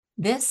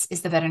This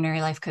is the Veterinary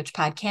Life Coach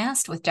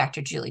Podcast with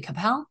Dr. Julie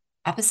Capel,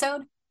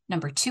 episode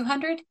number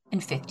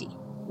 250.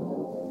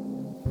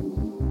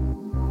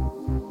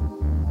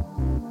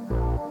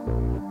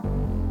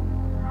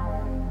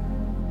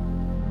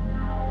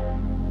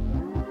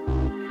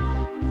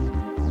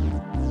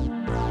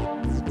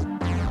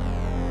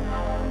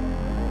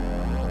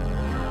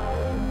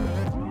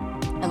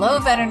 Hello,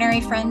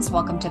 veterinary friends.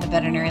 Welcome to the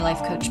Veterinary Life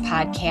Coach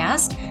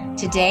Podcast.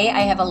 Today,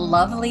 I have a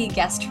lovely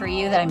guest for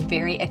you that I'm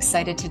very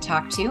excited to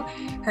talk to.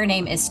 Her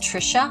name is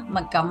Tricia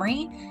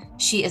Montgomery.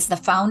 She is the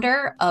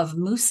founder of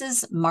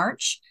Moose's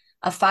March,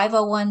 a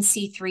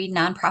 501c3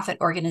 nonprofit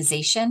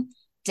organization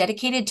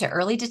dedicated to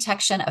early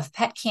detection of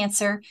pet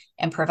cancer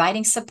and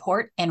providing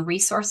support and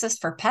resources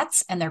for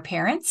pets and their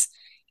parents.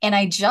 And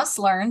I just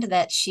learned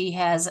that she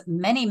has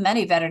many,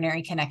 many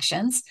veterinary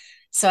connections.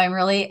 So I'm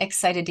really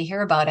excited to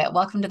hear about it.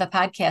 Welcome to the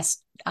podcast,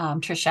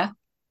 Tricia.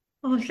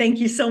 Oh, thank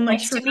you so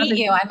much Nice for to meet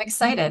you. I'm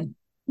excited.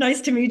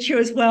 Nice to meet you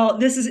as well.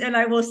 And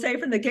I will say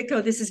from the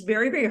get-go, this is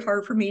very, very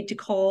hard for me to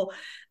call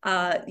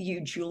you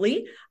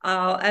Julie,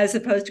 as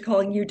opposed to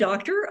calling you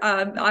doctor.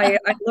 I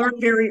learned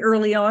very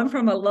early on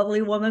from a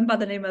lovely woman by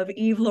the name of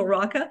Eve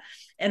LaRocca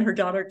and her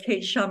daughter,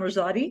 Kate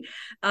Shamrazadi,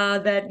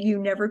 that you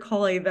never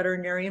call a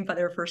veterinarian by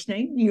their first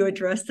name. You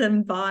address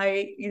them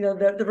by,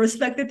 the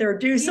respect that they're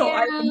due. So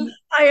I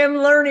am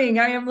learning.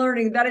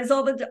 That is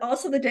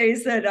also the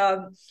days that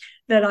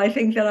I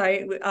think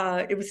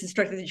that it was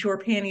instructed that you were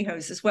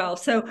pantyhose as well.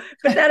 So,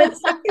 but that is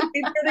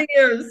it really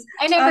is.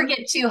 I never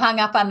get too hung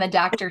up on the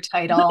doctor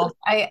title.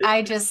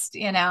 I just,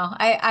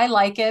 I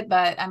like it,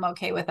 but I'm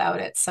okay without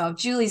it. So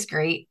Julie's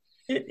great.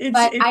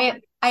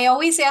 I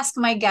always ask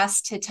my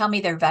guests to tell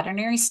me their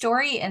veterinary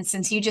story. And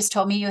since you just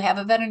told me you have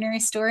a veterinary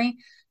story,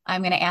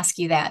 I'm going to ask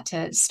you that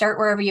to start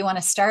wherever you want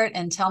to start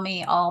and tell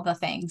me all the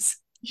things.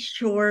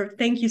 Sure.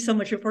 Thank you so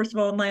much. First of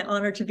all, my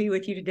honor to be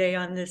with you today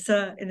on this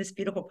in this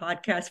beautiful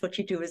podcast. What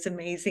you do is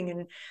amazing,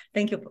 and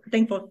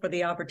thankful for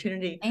the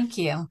opportunity. Thank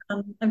you.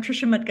 I'm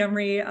Tricia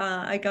Montgomery.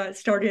 I got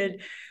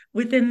started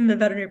within the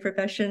veterinary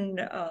profession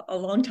a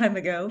long time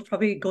ago,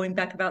 probably going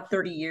back about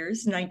 30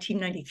 years,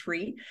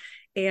 1993.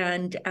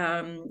 And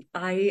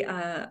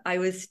I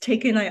was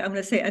taken, I'm going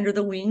to say, under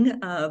the wing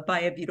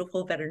by a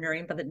beautiful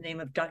veterinarian by the name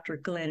of Dr.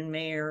 Glenn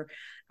Mayer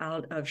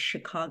out of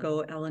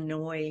Chicago,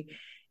 Illinois.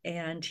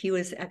 And he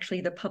was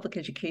actually the public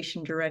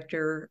education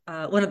director,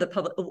 on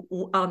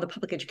the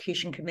public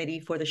education committee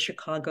for the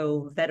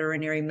Chicago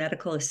Veterinary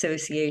Medical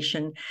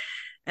Association.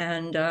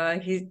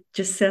 And he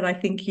just said, "I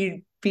think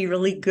you'd be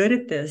really good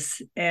at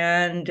this.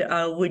 And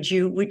would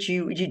you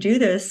do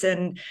this?"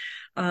 And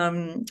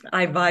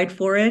I vied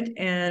for it,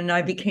 and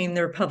I became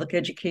their public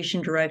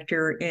education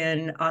director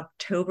in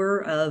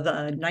October of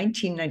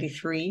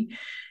 1993.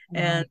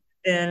 And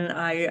then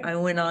I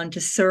went on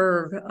to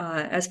serve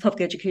as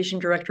public education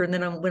director, and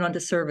then I went on to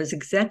serve as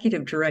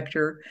executive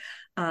director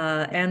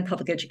and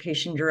public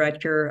education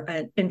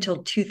director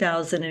until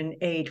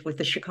 2008 with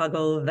the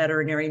Chicago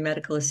Veterinary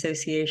Medical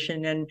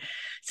Association, and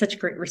such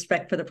great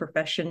respect for the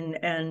profession.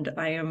 And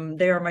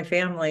they are my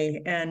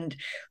family. And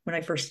when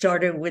I first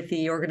started with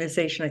the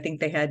organization, I think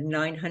they had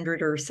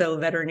 900 or so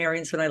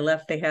veterinarians. When I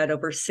left, they had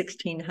over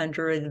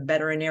 1,600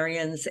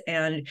 veterinarians.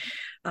 And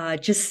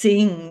just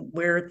seeing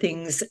where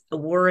things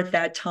were at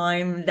that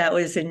time, that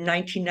was in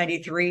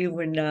 1993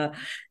 when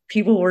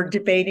people were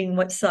debating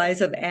what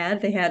size of ad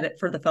they had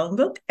for the phone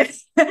book.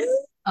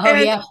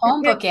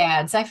 Phone book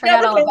ads. I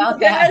forgot all about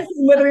that.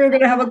 Whether you're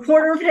going to have a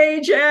quarter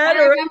page ad.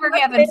 I remember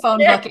having phone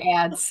book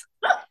ads.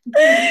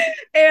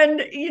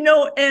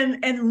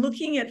 And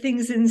looking at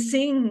things and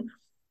seeing,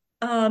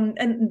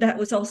 and that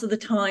was also the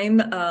time,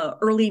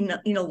 late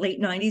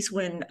 90s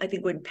when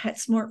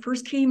PetSmart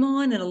first came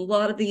on, and a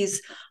lot of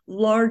these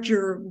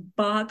larger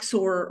box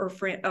or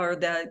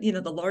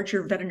the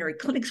larger veterinary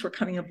clinics were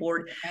coming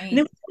aboard. Right. And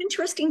it was an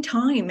interesting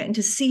time, and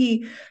to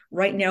see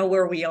right now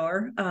where we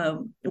are,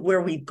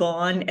 where we've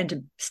gone, and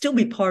to still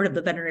be part of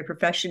the veterinary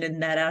profession in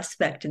that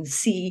aspect, and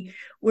see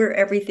where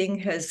everything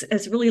has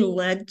really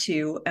led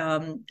to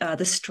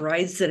the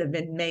strides that have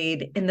been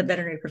made in the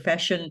veterinary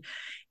profession.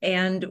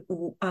 And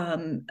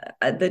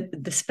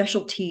the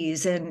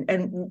specialties,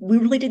 and we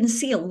really didn't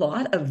see a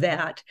lot of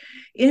that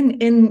in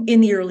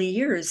the early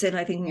years. And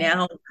I think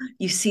now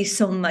you see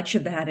so much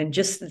of that, and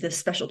just the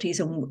specialties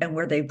and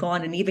where they've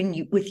gone, and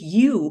even with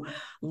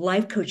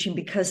life coaching,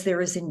 because there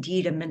is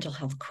indeed a mental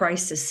health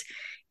crisis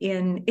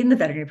in the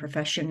veterinary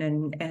profession,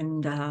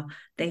 and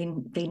they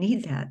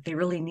need that. They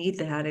really need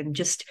that, and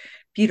just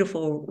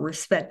beautiful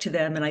respect to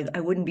them. And I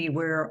wouldn't be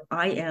where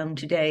I am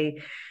today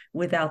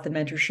without the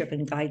mentorship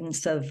and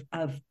guidance of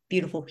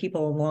beautiful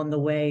people along the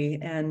way.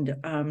 And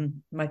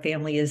my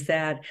family is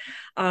that.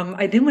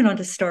 I then went on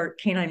to start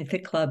Canine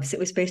Fit Clubs. It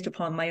was based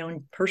upon my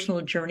own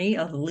personal journey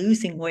of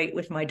losing weight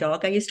with my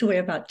dog. I used to weigh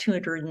about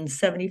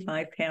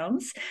 275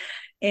 pounds.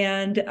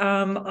 And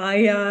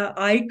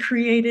I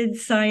created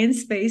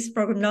science-based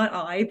program, not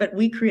I, but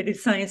we created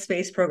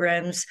science-based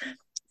programs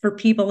for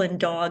people and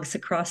dogs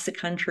across the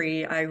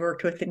country. I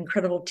worked with an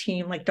incredible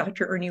team like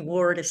Dr. Ernie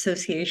Ward,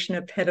 Association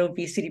of Pet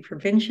Obesity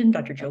Prevention,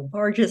 Dr. Joe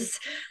Vargas,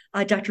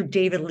 Dr.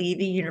 David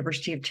Levy,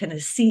 University of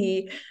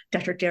Tennessee,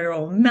 Dr.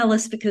 Daryl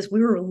Mellis, because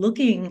we were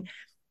looking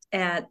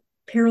at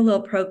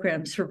parallel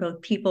programs for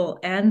both people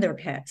and their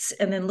pets,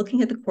 and then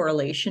looking at the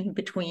correlation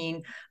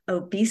between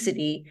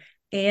obesity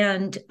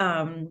and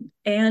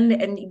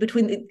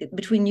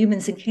between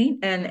humans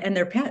and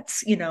their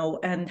pets,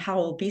 and how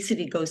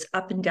obesity goes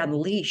up and down the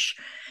leash.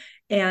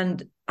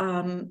 And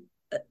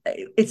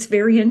it's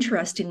very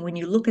interesting when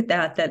you look at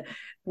that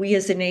we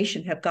as a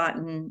nation have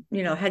gotten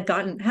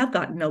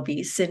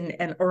obese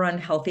and or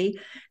unhealthy,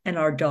 and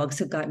our dogs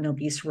have gotten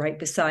obese right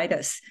beside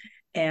us.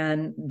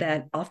 And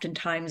that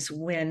oftentimes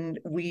when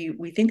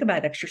we think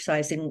about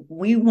exercising,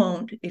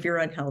 if you're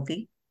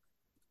unhealthy,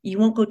 you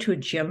won't go to a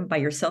gym by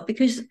yourself,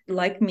 because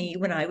like me,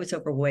 when I was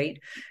overweight,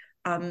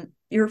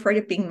 you're afraid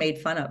of being made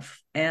fun of.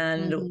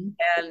 And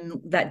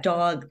that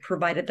dog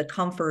provided the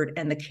comfort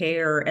and the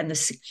care and the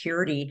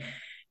security.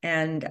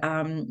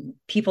 And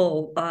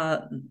people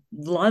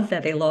love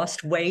that they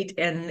lost weight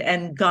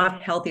and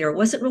got healthier. It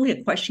wasn't really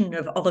a question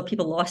of, although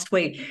people lost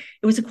weight,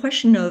 it was a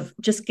question of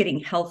just getting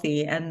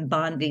healthy and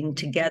bonding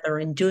together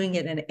and doing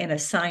it in a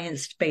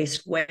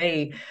science-based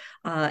way,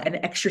 and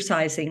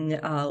exercising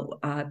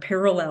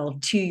parallel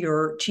to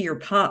your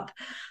pup.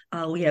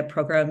 We have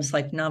programs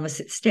like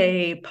Namaste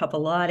Stay, Pup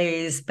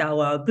Pilates, Bow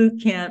Wow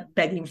Boot Camp,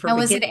 Begging for Now,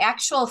 was it Beginners.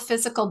 actual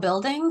physical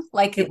building?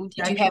 Like, did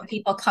you have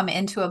people come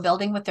into a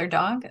building with their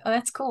dog? Oh,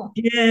 that's cool.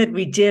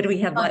 We did. We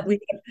had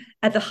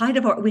at the height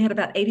of we had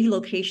about 80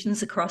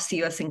 locations across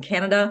the US and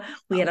Canada.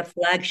 We had a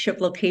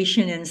flagship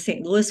location in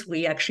St. Louis.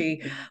 We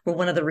actually were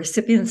one of the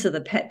recipients of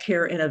the Pet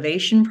Care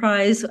Innovation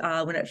Prize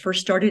when it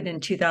first started in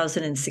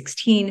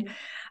 2016.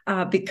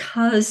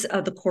 Because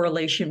of the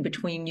correlation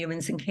between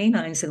humans and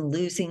canines and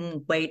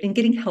losing weight and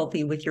getting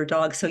healthy with your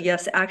dog. So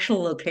yes,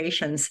 actual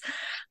locations.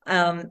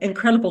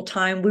 Incredible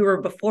time. We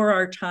were before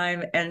our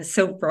time, and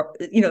so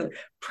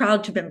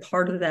proud to have been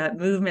part of that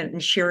movement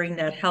and sharing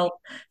that health,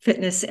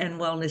 fitness, and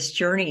wellness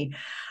journey.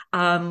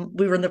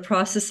 We were in the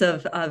process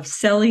of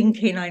selling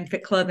Canine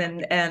Fit Club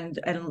and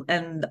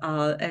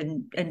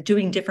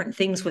doing different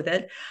things with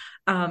it.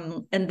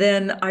 And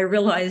then I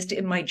realized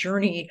in my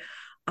journey,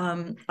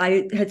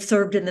 I had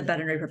served in the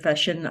veterinary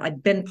profession.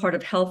 I'd been part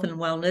of health and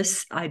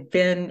wellness. I'd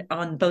been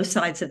on both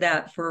sides of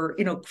that for,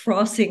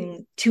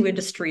 crossing two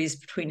industries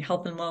between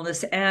health and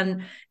wellness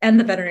and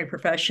the veterinary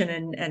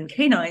profession and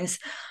canines.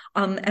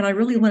 And I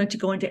really wanted to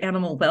go into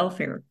animal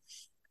welfare.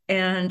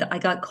 And I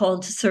got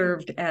called to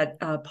serve at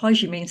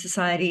Paws Humane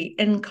Society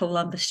in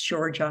Columbus,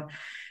 Georgia.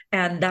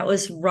 And that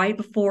was right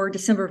before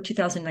December of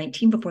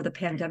 2019, before the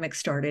pandemic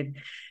started.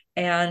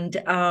 And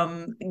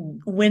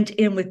went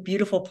in with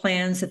beautiful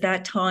plans. At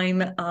that time,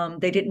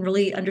 they didn't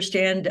really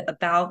understand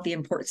about the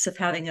importance of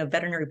having a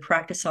veterinary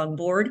practice on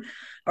board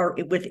or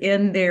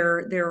within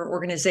their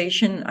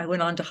organization. I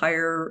went on to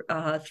hire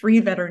 3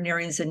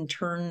 veterinarians and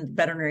turn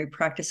veterinary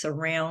practice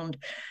around,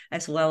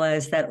 as well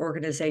as that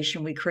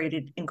organization. We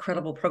created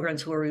incredible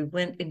programs where we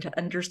went into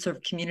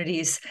underserved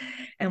communities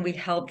and we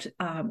helped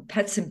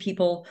pets and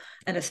people,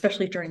 and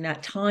especially during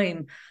that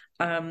time,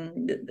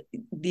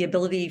 the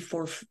ability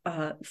for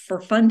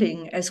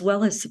funding as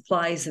well as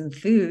supplies and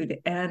food.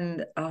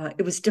 And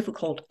it was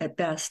difficult at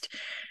best.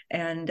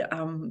 And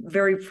I'm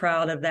very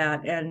proud of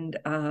that. And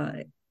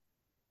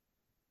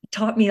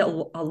taught me a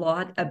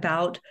lot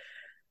about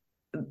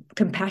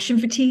compassion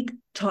fatigue,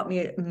 taught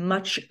me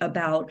much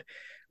about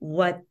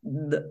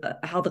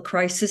how the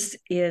crisis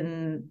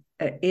in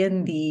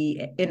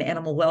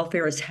animal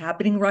welfare is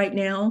happening right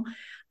now.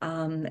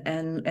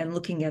 And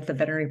looking at the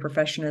veterinary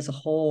profession as a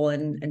whole,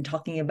 and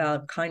talking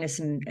about kindness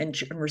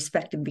and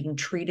respect and being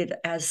treated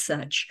as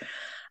such.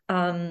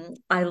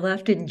 I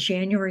left in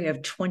January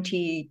of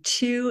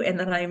 22, and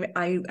then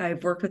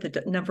I've worked with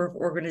a number of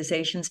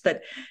organizations.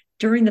 But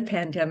during the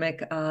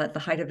pandemic,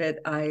 the height of it,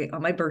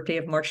 on my birthday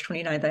of March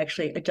 29th, I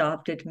actually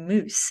adopted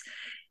Moose.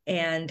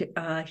 And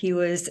he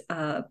was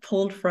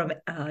pulled from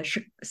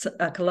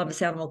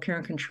Columbus Animal Care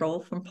and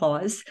Control from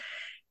Paws.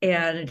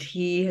 And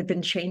he had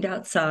been chained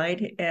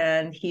outside,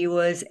 and he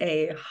was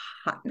a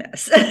hot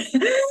mess.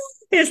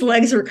 His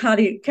legs were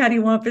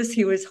cattywampus.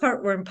 He was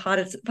heartworm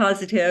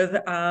positive.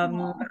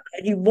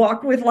 He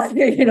walked with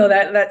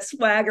that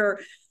swagger.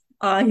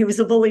 He was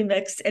a bully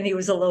mix, and he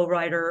was a low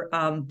rider.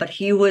 But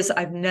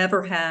I've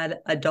never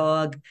had a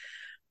dog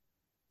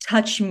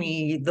touch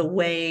me the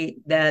way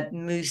that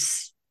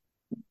Moose,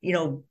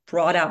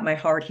 brought out my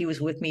heart. He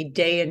was with me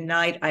day and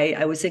night.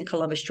 I was in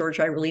Columbus,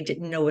 Georgia. I really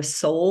didn't know a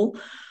soul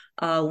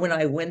when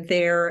I went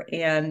there.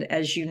 And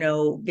as you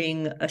know,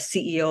 being a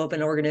CEO of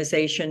an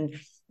organization,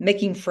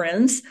 making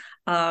friends,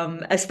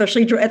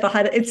 especially at the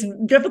height, it's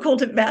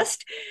difficult at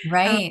best.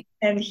 Right.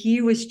 And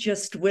he was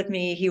just with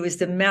me. He was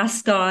the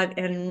mascot.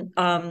 And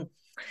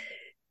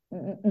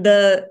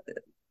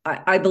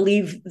I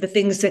believe the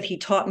things that he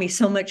taught me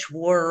so much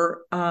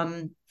were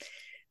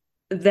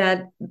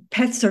that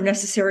pets are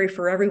necessary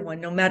for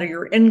everyone, no matter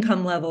your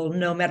income level,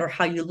 no matter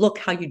how you look,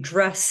 how you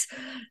dress,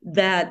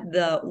 that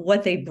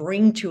what they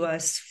bring to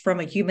us from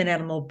a human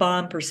animal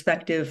bond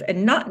perspective,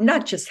 and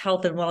not just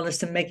health and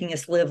wellness and making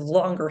us live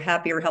longer,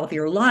 happier,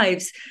 healthier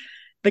lives,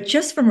 but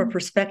just from a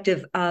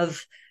perspective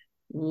of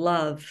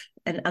love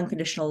and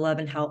unconditional love,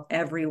 and how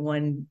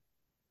everyone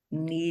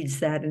needs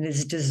that and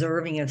is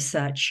deserving of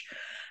such.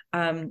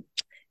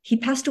 He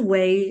passed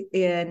away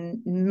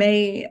in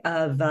May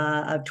of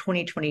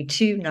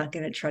 2022. Not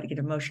going to try to get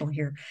emotional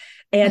here,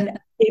 and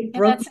it Yeah,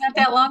 broke. that's not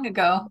that long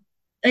ago.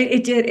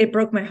 It did. It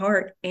broke my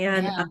heart,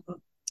 and Yeah.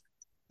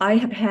 I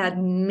have had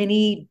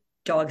many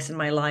dogs in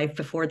my life.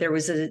 Before there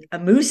was a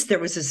moose, there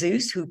was a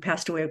Zeus who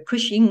passed away of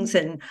Cushing's,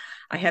 and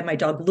I had my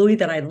dog Louie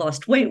that I had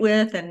lost weight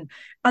with, and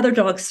other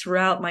dogs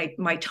throughout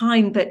my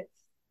time. But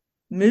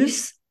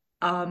Moose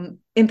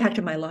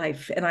impacted my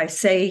life. And I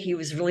say he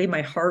was really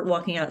my heart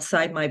walking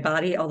outside my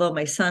body, although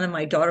my son and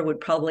my daughter would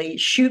probably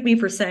shoot me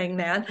for saying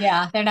that.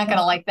 Yeah, they're not going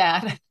to like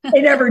that.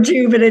 They never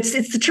do, but it's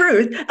the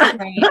truth.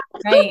 Right,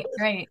 right,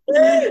 right.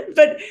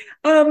 But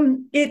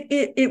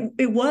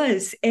it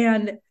was.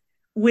 And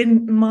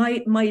when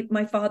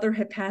my father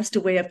had passed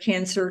away of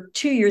cancer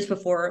 2 years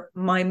before,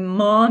 my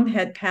mom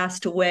had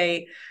passed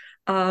away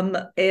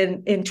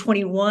in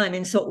 21.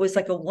 And so it was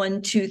like a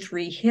 1, 2,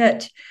 3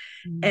 hit.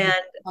 And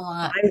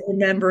I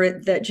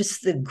remember that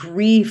just the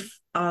grief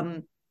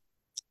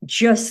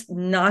just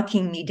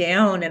knocking me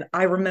down. And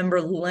I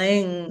remember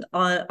laying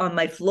on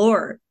my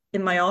floor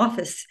in my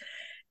office,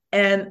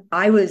 and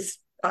I was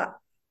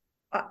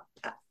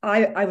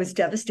I was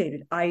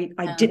devastated. I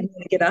didn't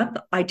want to get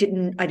up. I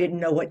didn't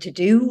know what to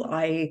do.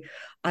 I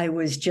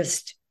was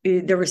just,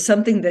 there was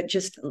something that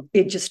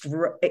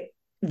it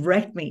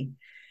wrecked me.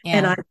 Yeah.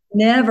 And I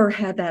never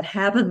had that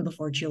happen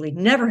before, Julie.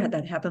 Never had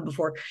that happen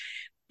before.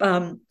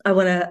 I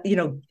want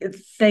to,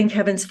 thank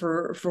heavens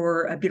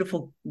for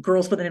beautiful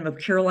girls by the name of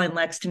Caroline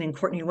Lexton and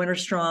Courtney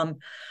Winterstrom,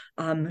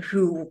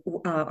 who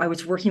I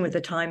was working with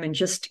at the time, and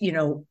just,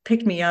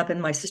 picked me up,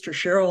 and my sister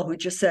Cheryl, who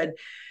just said,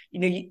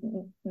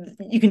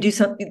 you can do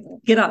something,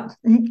 get up.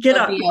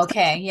 It'll be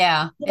okay.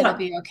 Yeah, it'll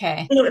be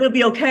okay. It'll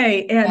be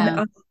okay.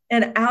 Yeah.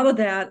 And out of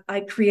that, I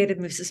created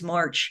Mrs.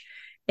 March.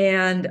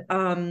 And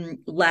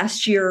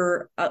last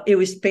year, it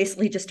was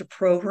basically just a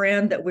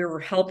program that we were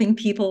helping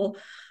people.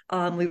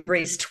 We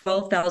raised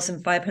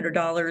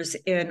 $12,500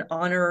 in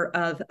honor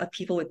of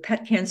people with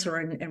pet cancer,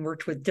 and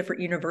worked with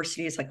different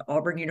universities like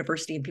Auburn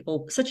University and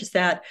people such as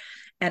that,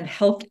 and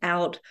helped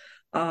out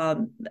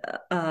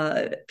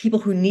people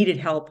who needed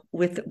help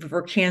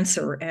for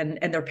cancer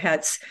and their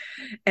pets.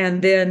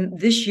 And then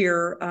this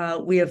year,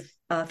 we have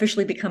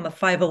officially become a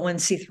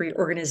 501c3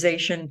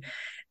 organization.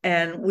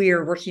 And we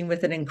are working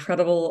with an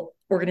incredible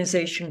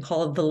organization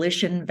called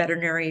Volition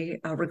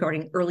Veterinary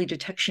regarding early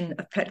detection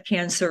of pet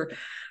cancer,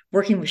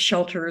 working with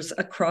shelters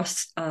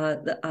across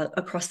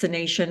the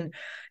nation,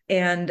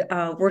 and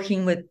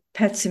working with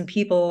pets and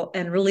people,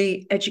 and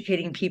really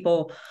educating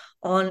people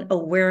on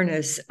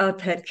awareness of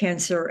pet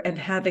cancer, and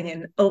having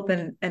an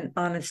open and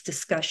honest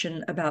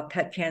discussion about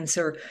pet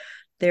cancer.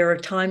 There are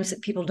times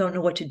that people don't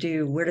know what to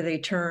do. Where do they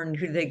turn?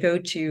 Who do they go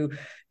to?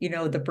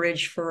 The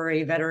bridge for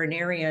a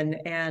veterinarian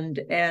and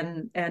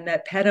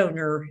that pet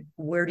owner.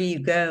 Where do you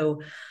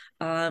go?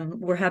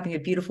 We're having a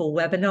beautiful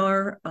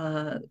webinar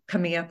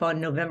coming up on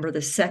November the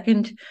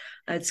 2nd.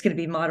 It's going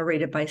to be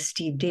moderated by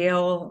Steve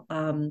Dale.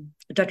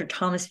 Dr.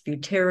 Thomas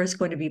Butera is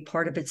going to be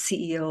part of it,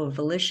 CEO of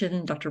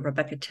Volition, Dr.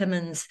 Rebecca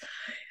Timmons,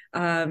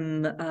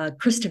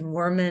 Kristen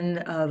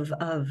Werman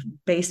of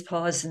Base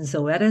Paws and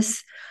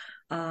Zoetis,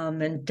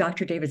 and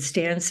Dr. David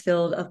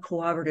Stansfield of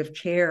Cooperative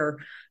Care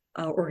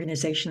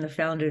organization, the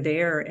founder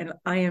there. And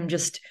I am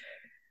just,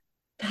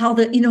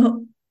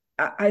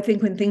 I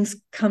think when things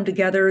come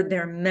together,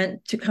 they're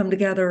meant to come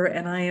together.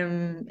 And I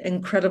am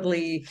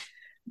incredibly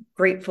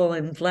grateful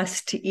and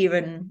blessed to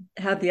even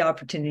have the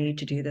opportunity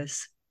to do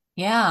this.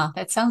 Yeah,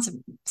 that sounds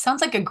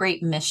like a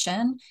great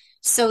mission.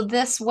 So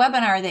this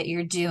webinar that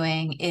you're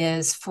doing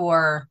is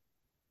for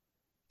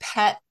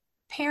pet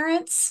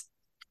parents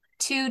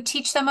to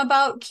teach them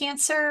about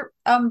cancer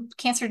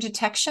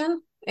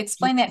detection.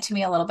 Explain that to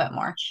me a little bit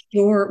more.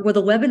 Sure. Well,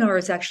 the webinar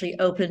is actually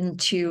open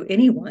to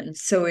anyone.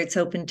 So it's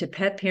open to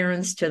pet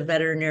parents, to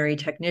veterinary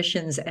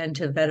technicians, and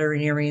to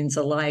veterinarians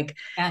alike.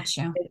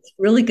 Gotcha. It's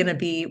really going to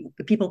be,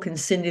 people can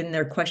send in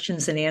their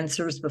questions and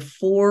answers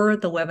before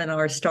the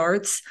webinar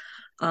starts.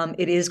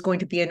 It is going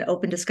to be an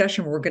open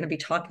discussion. We're going to be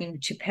talking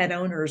to pet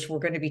owners. We're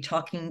going to be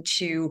talking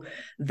to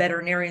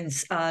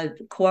veterinarians.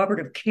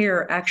 Cooperative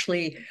care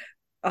actually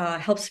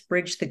helps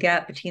bridge the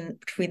gap between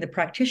the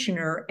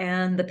practitioner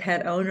and the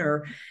pet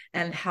owner.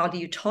 And how do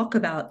you talk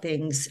about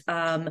things?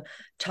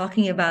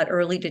 Talking about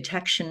early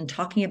detection,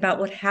 talking about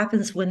what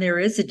happens when there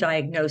is a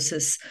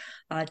diagnosis,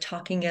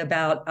 talking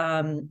about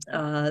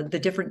the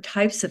different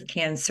types of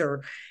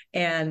cancer,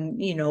 and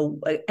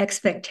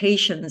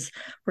expectations.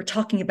 We're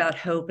talking about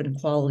hope and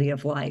quality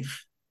of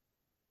life.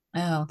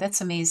 Oh, that's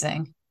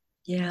amazing.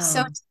 Yeah.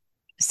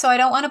 So I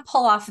don't want to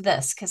pull off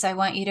this, because I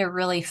want you to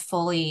really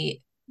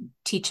fully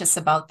teach us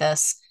about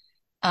this.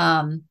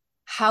 Um,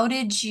 how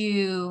did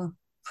you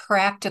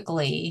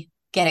practically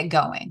get it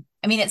going?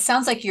 I mean, it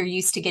sounds like you're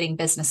used to getting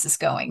businesses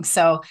going,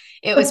 so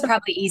it was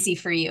probably easy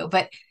for you.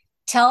 But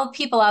tell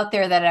people out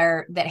there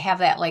that have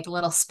that like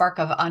little spark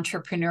of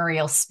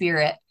entrepreneurial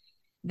spirit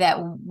that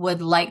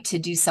would like to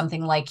do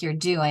something like you're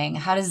doing.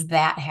 How does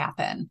that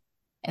happen?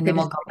 And then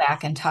we'll Goodness. go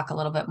back and talk a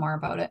little bit more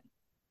about it.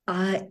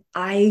 I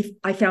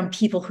found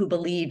people who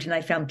believed, and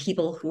I found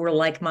people who were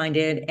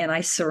like-minded, and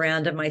I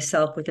surrounded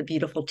myself with a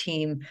beautiful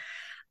team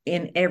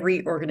in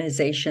every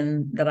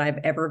organization that I've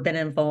ever been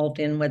involved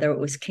in, whether it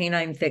was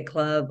Canine Fit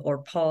Club or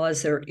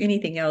Paws or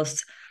anything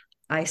else.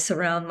 I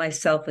surround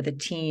myself with a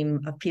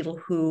team of people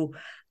who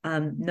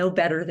know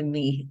better than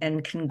me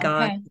and can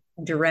guide Okay.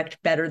 and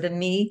direct better than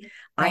me.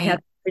 I have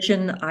Right.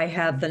 vision, I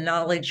have the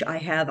knowledge,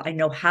 I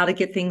know how to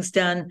get things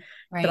done.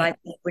 But I Right.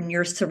 think when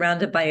you're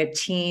surrounded by a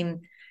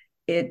team,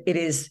 it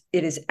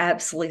is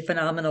absolutely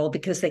phenomenal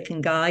because they can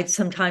guide.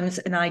 Sometimes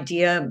an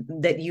idea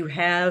that you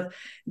have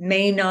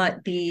may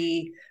not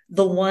be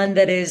the one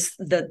that is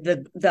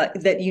the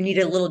that you need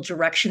a little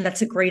direction.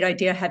 That's a great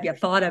idea. Have you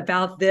thought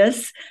about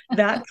this?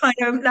 That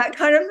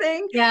kind of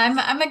thing. Yeah,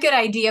 I'm a good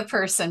idea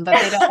person, but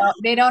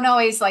they don't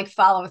always like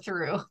follow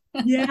through.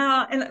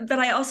 Yeah, and but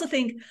I also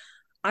think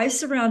I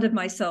surrounded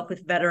myself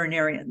with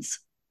veterinarians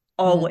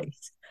Mm.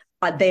 always.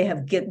 They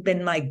have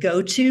been my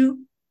go-to,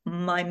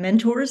 my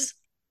mentors,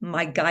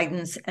 my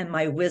guidance, and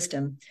my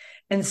wisdom.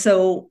 And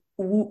so,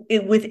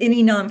 with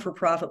any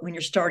non-for-profit, when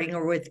you're starting,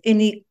 or with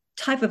any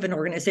type of an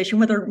organization,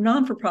 whether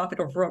non-for-profit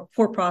or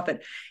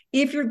for-profit,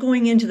 if you're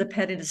going into the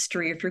pet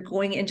industry, if you're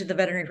going into the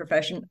veterinary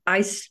profession, I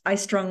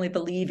strongly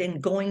believe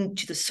in going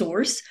to the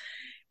source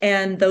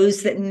and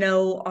those that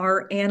know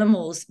our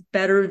animals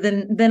better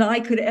than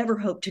I could ever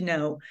hope to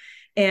know.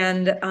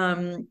 And Becky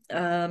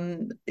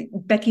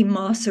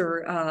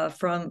Mosser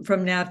from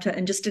NAVTA,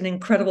 and just an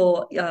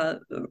incredible.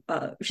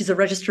 She's a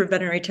registered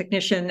veterinary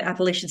technician,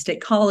 Appalachian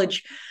State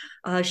College.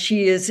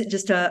 She is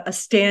just a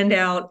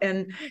standout,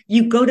 and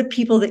you go to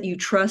people that you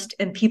trust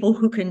and people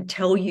who can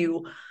tell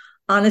you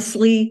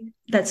honestly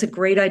that's a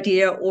great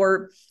idea,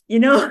 or go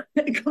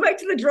back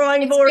to the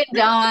drawing It's board.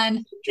 been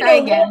done. Try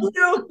again.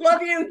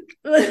 Love you.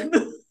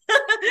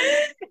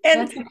 and,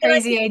 That's a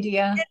crazy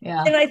idea.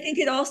 Yeah. I think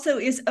it also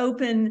is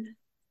open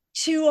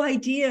to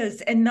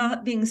ideas and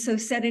not being so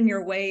set in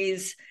your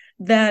ways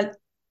that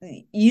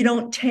you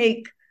don't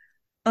take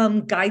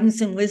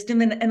guidance and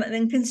wisdom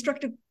and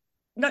constructive,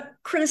 not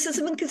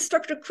criticism, and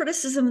constructive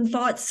criticism and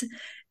thoughts.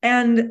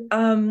 And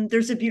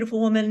there's a beautiful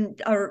woman,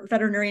 our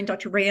veterinarian,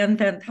 Dr. Rayanne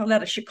Van Pelt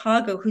out of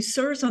Chicago, who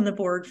serves on the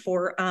board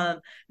for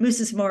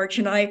Moose's March.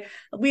 And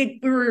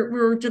we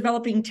were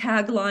developing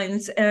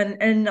taglines,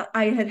 and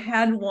I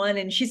had one,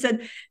 and she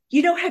said,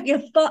 have you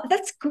thought?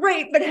 That's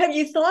great, but have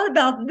you thought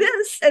about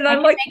this? And I I'm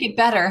can like, make it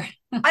better.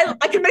 I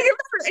can make it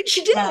better, and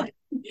she Yeah, did.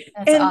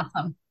 that's And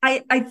awesome.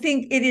 I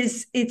think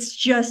it's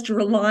just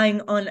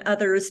relying on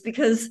others,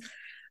 because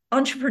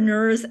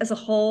entrepreneurs as a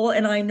whole,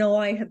 and I know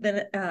I have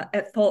been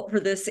at fault for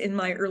this in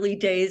my early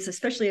days,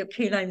 especially of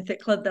Canine Fit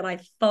Club, that I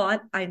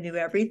thought I knew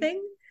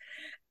everything.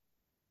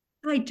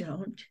 I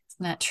don't. It's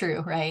not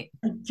true, right?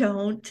 I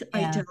don't.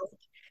 I Yeah. don't.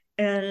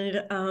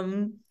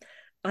 And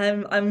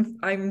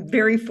I'm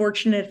very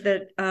fortunate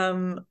that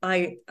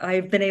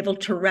I've been able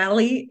to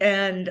rally,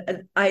 and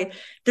I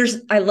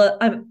love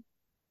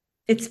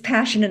it's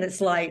passion and it's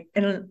light,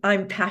 and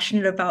I'm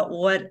passionate about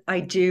what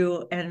I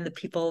do and the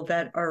people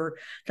that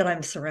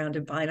I'm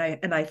surrounded by,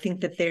 and I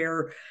think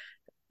that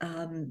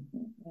um,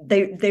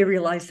 they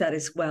realize that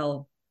as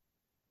well.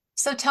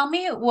 So tell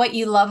me what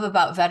you love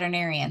about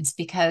veterinarians,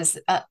 because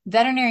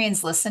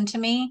veterinarians listen to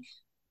me,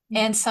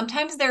 and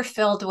sometimes they're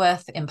filled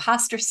with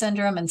imposter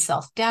syndrome and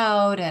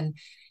self-doubt, and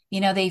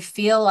they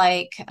feel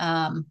like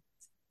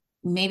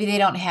maybe they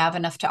don't have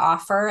enough to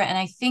offer. And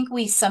I think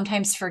we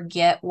sometimes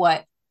forget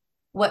what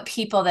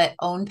people that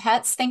own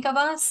pets think of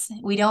us.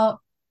 We don't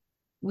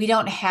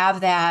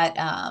have that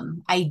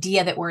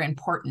idea that we're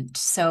important.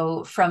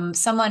 So from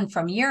someone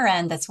from your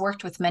end that's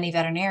worked with many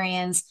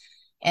veterinarians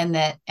and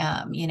that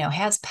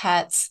has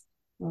pets,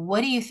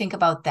 what do you think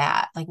about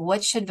that? Like,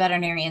 what should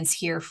veterinarians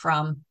hear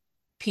from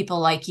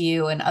people like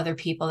you and other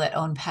people that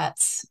own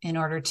pets in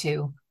order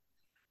to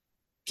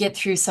get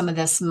through some of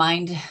this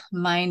mind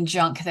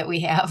junk that we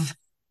have?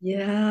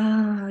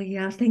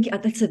 Yeah. Thank you.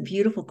 That's a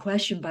beautiful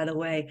question, by the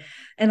way.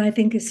 And I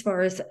think as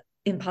far as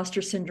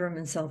imposter syndrome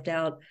and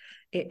self-doubt,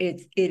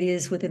 it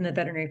is within the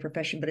veterinary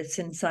profession, but it's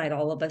inside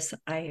all of us.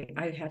 I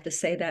have to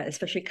say that,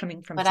 especially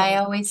coming from But I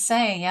someone. always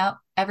say, yep,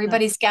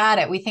 everybody's got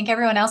it. We think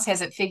everyone else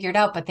has it figured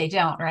out, but they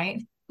don't,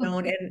 right?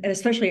 And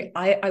especially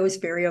I was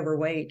very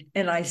overweight,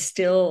 and I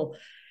still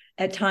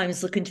at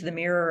times look into the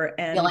mirror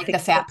Feel and like the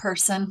think fat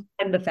person.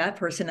 I'm the fat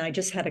person. I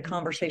just had a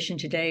conversation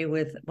today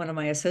with one of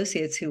my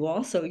associates who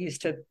also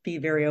used to be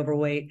very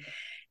overweight.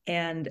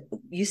 And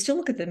you still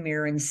look at the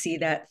mirror and see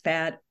that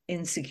fat,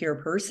 insecure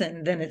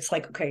person, then it's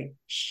like, okay,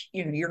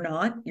 you're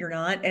not.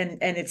 And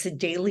it's a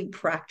daily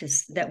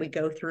practice that we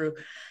go through.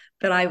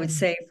 But I would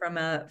say from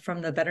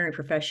the veterinary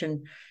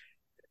profession,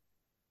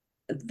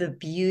 the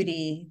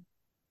beauty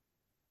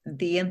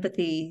the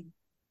empathy,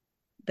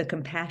 the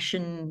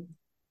compassion,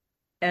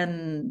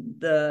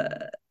 and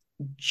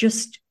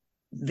just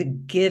the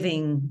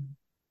giving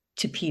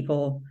to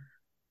people,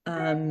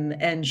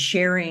 and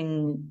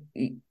sharing.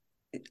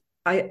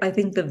 I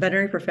think the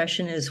veterinary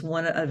profession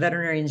a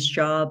veterinarian's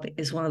job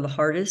is one of the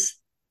hardest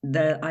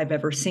that I've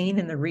ever seen.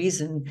 And the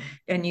reason,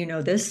 and you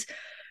know this,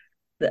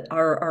 that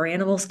our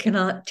animals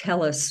cannot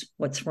tell us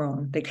what's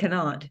wrong. They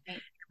cannot. Right.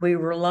 We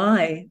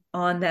rely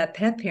on that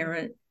pet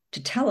parent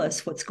to tell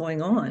us what's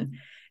going on.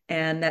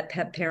 And that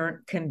pet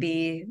parent can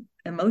be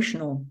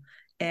emotional.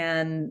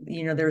 And,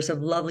 you know, there's a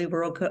lovely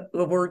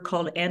word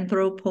called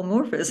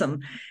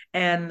anthropomorphism.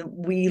 And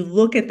we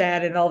look at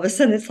that, and all of a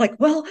sudden it's like,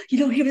 well, you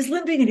know, he was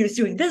limping and he was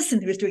doing this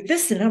and he was doing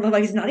this, and I don't know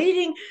why he's not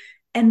eating.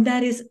 And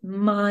that is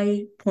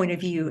my point of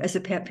view as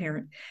a pet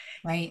parent.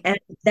 Right. And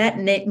that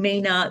may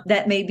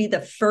be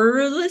the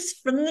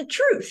furthest from the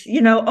truth.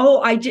 You know,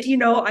 oh,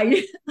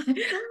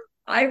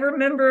 I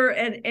remember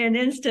an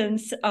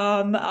instance,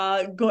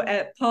 go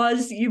at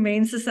Paws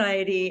Humane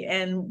Society,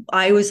 and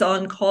I was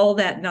on call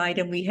that night,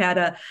 and we had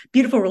a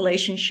beautiful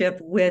relationship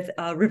with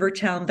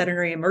Rivertown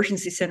Veterinary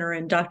Emergency Center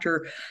and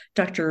Dr.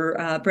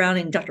 Brown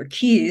and Dr.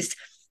 Keys,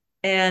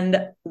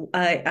 and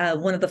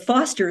one of the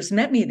fosters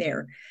met me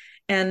there.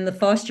 And the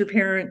foster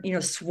parent, you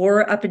know,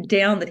 swore up and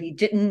down that he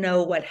didn't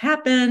know what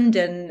happened,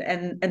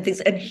 and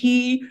things, and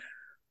he,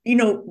 you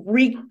know,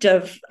 reeked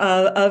of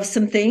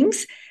some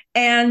things,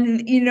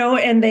 and you know,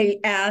 and they,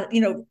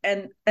 you know,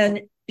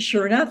 and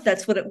sure enough,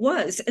 that's what it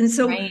was. And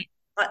so, Right.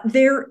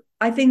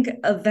 I think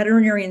a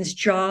veterinarian's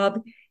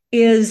job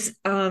is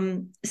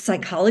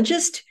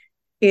psychologist,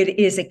 it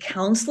is a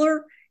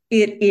counselor,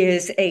 it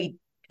is a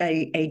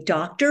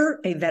doctor,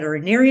 a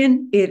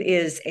veterinarian, it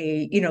is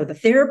the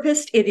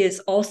therapist, it is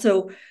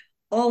also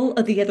all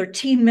of the other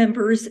team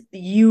members.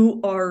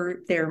 You are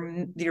their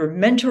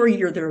mentor,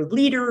 you're their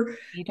leader.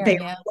 They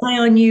Yeah. rely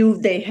on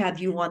you, they have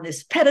you on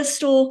this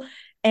pedestal.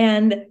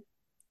 And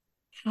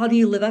how do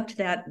you live up to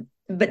that?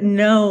 But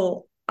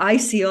no, I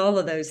see all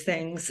of those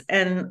things.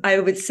 And I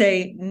would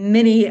say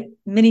many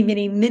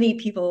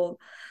people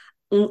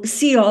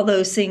see all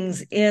those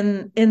things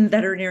in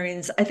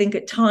veterinarians. I think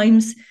at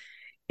times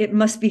it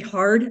must be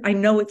hard. I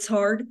know it's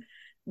hard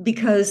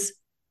because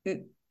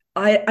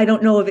I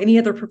don't know of any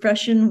other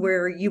profession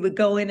where you would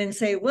go in and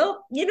say,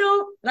 well, you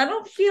know, I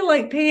don't feel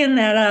like paying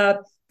that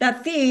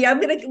fee. I'm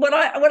gonna what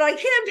I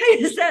can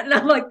pay is that, and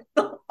I'm like,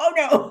 oh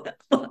no,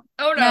 oh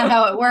no, Not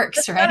how it works,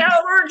 that's not right? how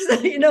it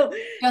works, you know.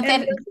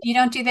 And You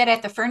don't do that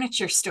at the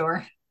furniture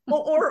store.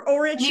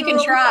 or it's You your can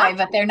own try, but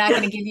doctor. they're not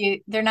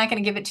going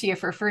to give it to you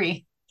for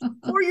free.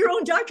 Or your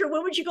own doctor.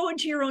 When would you go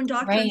into your own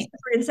doctor Right.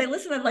 and say,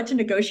 listen, I'd like to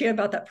negotiate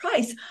about that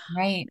price?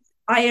 Right.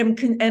 I am,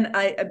 and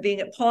I being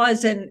at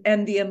pause,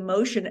 and the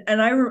emotion.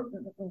 And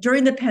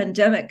during the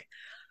pandemic,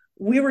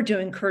 we were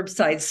doing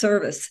curbside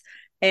service,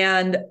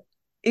 and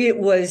it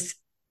was,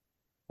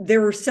 there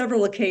were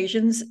several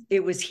occasions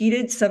it was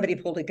heated. Somebody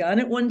pulled a gun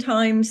at one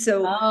time.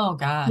 So Oh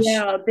gosh.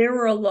 yeah, there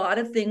were a lot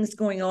of things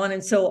going on.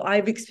 And so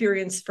I've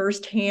experienced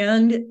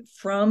firsthand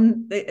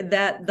from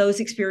those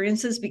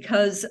experiences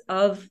because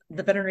of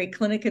the veterinary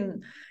clinic.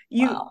 And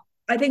Wow.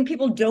 I think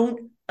people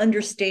don't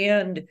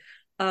understand.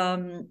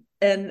 And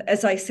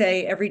as I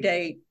say every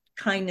day,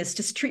 kindness,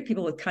 just treat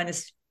people with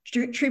kindness,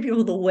 treat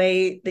people the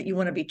way that you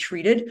want to be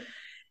treated.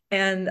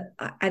 And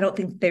I don't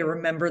think they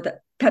remember that.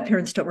 Pet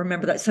parents don't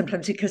remember that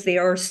sometimes because they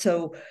are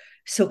so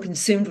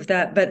consumed with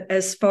that. But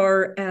as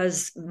far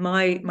as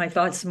my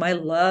thoughts, my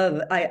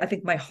love, I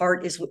think my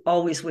heart is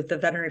always with the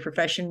veterinary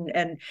profession,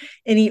 and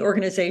any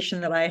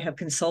organization that I have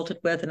consulted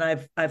with, and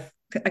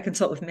I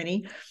consult with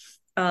many.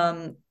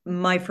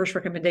 My first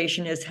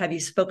recommendation is, have you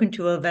spoken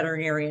to a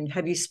veterinarian?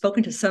 Have you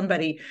spoken to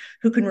somebody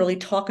who can really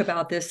talk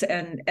about this,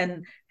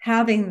 and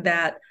having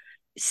that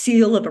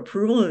seal of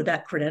approval, or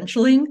that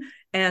credentialing,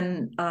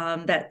 and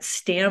that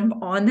stamp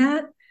on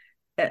that,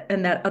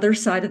 and that other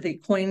side of the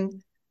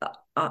coin.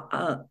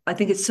 I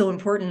think it's so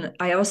important.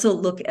 I also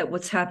look at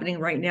what's happening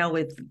right now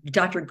with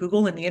Dr.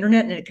 Google and the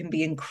internet, and it can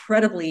be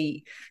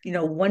incredibly,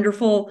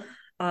 wonderful.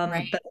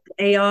 Right. But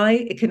AI,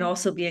 it can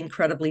also be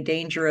incredibly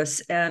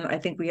dangerous. And I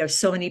think we have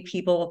so many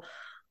people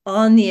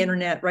on the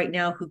internet right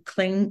now who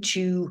claim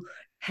to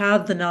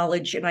have the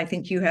knowledge. And I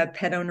think you have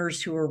pet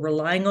owners who are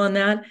relying on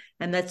that.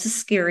 And that's a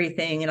scary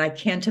thing. And I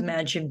can't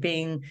imagine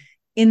being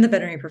in the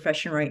veterinary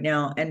profession right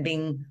now and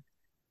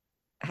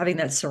having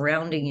that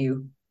surrounding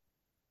you.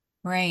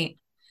 Right.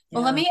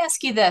 Well, let Yeah. me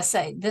ask you this.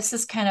 This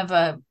is kind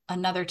of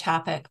another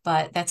topic,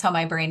 but that's how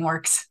my brain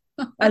works.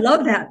 I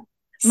love that.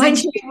 Mine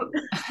Since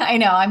I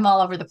know I'm all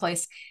over the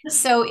place.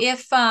 So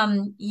if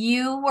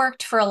you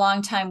worked for a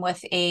long time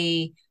with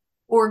a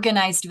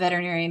organized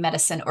veterinary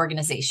medicine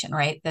organization,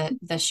 right?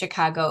 The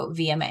Chicago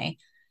VMA.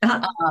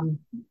 uh,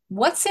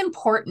 What's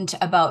important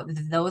about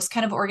those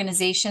kind of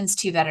organizations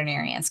to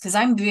veterinarians? Because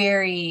I'm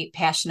very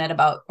passionate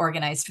about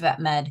organized vet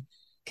med,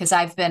 because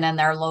I've been in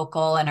our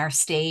local and our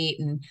state,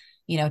 and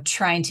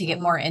trying to get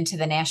more into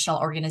the national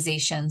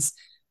organizations.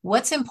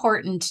 What's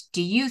important,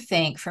 do you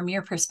think, from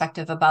your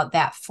perspective about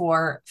that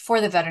for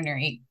the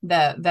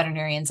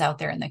veterinarians out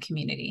there in the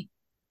community?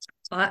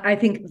 I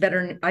think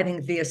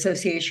the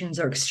associations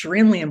are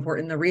extremely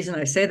important. The reason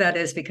I say that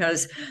is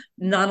because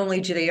not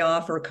only do they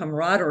offer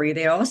camaraderie,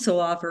 they also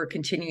offer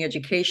continuing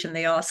education.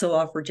 They also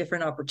offer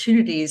different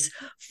opportunities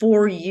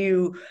for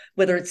you,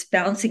 whether it's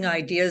bouncing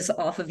ideas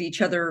off of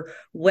each other,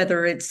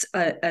 whether it's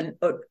an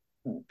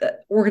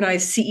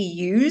organized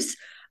CEUs,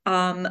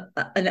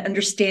 an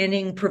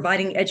understanding,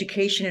 providing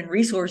education and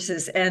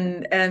resources,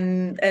 and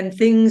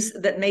things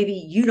that maybe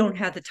you don't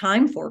have the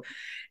time for.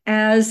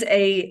 As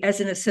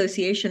an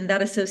association,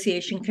 that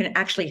association can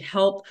actually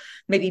help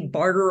maybe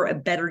barter a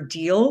better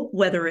deal,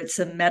 whether it's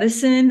a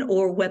medicine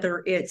or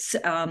whether it's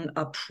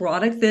a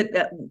product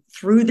that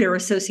through their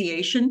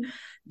association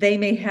they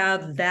may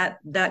have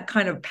that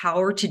kind of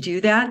power to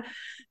do that.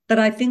 But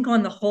I think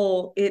on the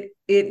whole, it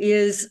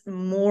is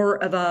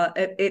more of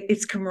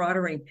it's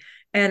camaraderie,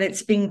 and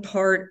it's being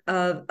part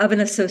of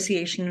an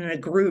association and a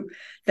group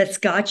that's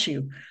got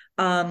you,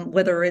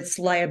 whether it's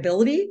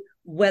liability,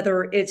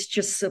 whether it's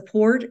just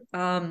support.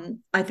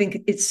 I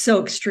think it's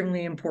so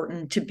extremely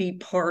important to be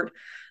part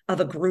of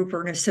a group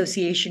or an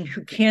association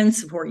who can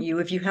support you.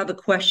 If you have a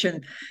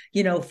question,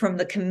 from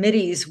the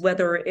committees,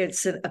 whether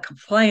it's a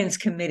compliance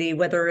committee,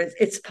 whether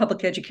it's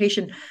public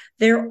education,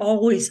 they're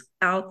always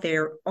out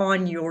there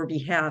on your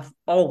behalf,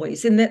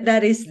 always. And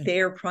that is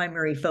their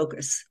primary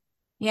focus.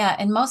 Yeah,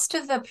 and most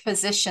of the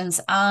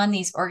positions on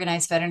these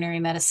organized veterinary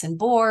medicine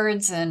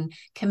boards and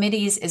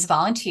committees is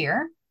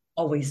volunteer.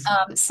 Always.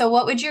 So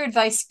what would your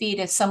advice be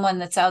to someone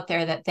that's out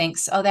there that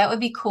thinks, oh, that would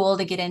be cool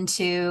to get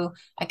into?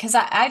 Because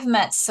I've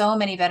met so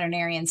many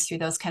veterinarians through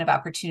those kind of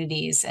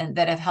opportunities and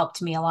that have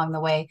helped me along the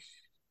way.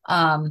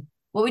 What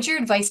would your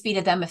advice be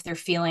to them if they're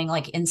feeling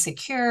like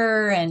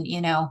insecure and,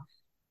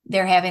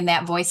 they're having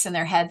that voice in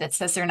their head that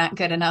says they're not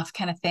good enough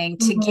kind of thing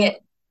to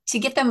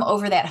get them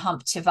over that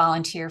hump to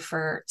volunteer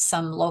for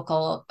some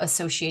local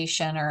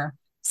association or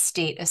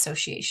state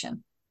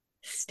association?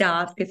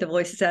 Stop, get the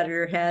voices out of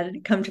your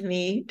head, come to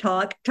me,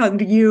 talk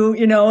to you,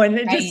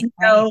 and just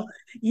right.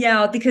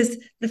 Yeah, because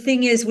the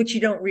thing is, what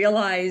you don't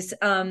realize,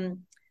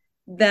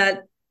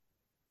 that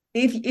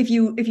if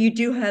you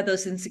do have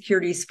those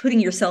insecurities,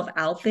 putting yourself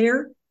out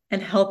there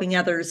and helping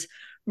others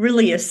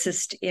really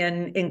assist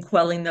in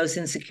quelling those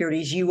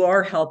insecurities. You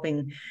are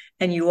helping,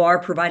 and you are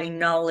providing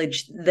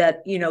knowledge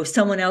that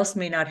someone else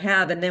may not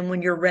have, and then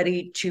when you're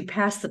ready to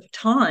pass the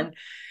baton,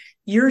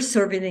 you're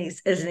serving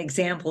as an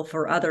example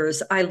for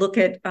others. I look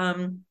at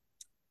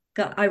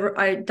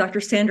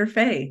Dr. Sandra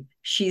Fay.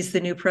 She's the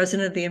new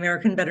president of the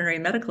American Veterinary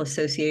Medical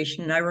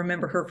Association. And I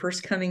remember her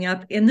first coming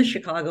up in the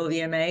Chicago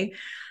VMA.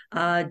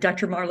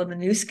 Dr. Marla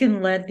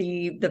Manuskin led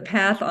the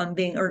path on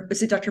being, or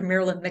was it Dr.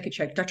 Marilyn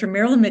Mikicek? Dr.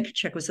 Marilyn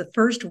Mikicek was the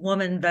first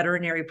woman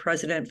veterinary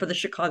president for the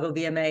Chicago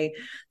VMA.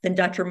 Then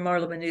Dr.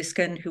 Marla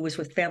Manuskin, who was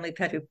with Family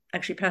Pet, who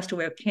actually passed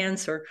away of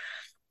cancer.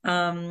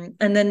 And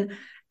then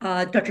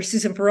Dr.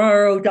 Susan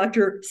Ferraro,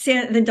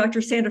 then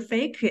Dr. Sandra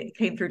Fay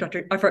came through.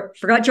 I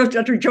forgot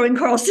Dr. Joanne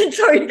Carlson.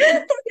 Sorry,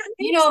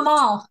 You know them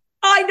all.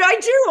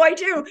 I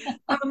do.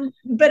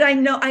 But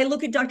I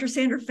look at Dr.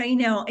 Sandra Fay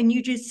now, and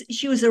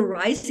she was a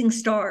rising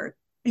star.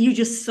 You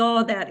just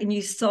saw that, and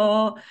you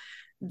saw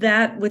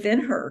that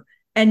within her,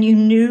 and you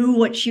knew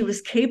what she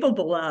was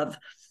capable of.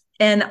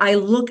 And I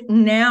look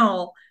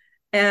now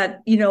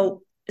at,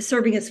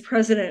 serving as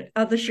president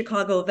of the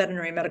Chicago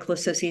Veterinary Medical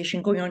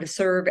Association, going on to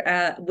serve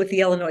with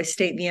the Illinois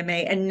State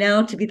VMA, and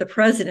now to be the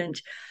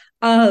president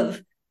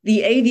of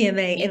the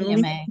AVMA and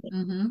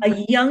leading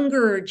a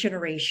younger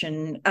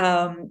generation,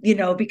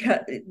 because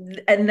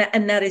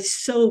that is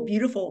so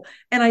beautiful.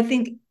 And I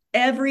think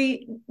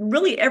every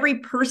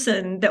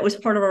person that was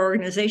part of our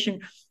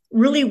organization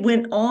really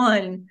went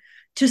on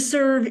to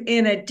serve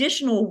in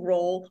additional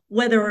role,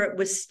 whether it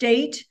was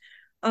state,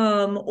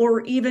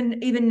 or even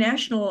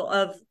national,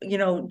 of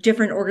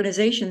different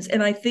organizations.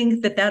 And I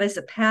think that is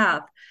a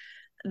path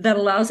that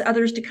allows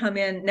others to come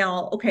in.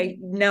 Now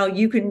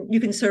you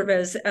can serve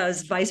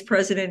as vice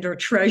president or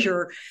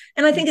treasurer.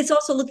 And I think it's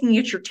also looking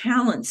at your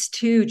talents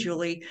too,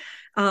 Julie.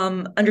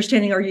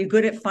 Understanding, are you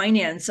good at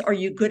finance? Are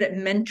you good at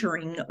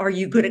mentoring? Are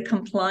you good at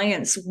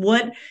compliance?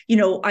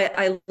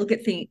 I look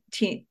at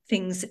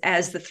things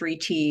as the 3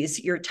 T's: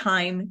 your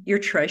time, your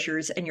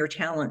treasures, and your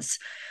talents.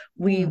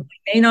 We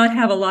may not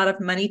have a lot of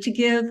money to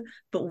give,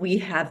 but we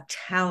have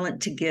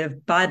talent to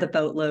give by the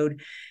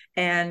boatload.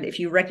 And if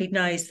you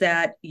recognize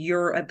that,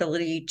 your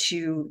ability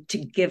to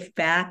give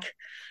back,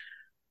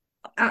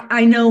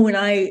 I know when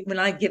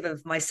I give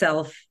of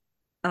myself,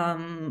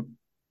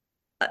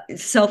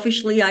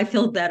 selfishly, I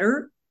feel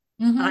better.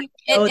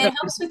 It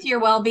helps with your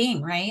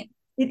well-being, right?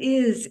 It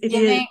is.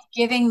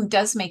 Giving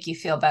does make you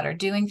feel better.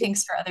 Doing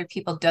things for other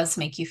people does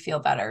make you feel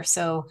better.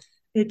 So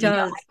it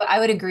does. I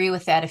would agree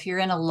with that. If you're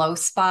in a low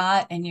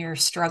spot and you're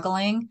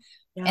struggling,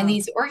 and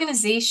these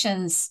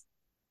organizations,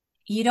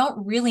 you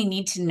don't really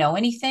need to know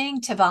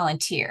anything to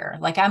volunteer.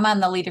 Like, I'm on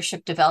the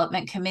leadership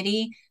development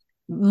committee,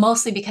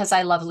 mostly because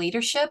I love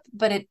leadership,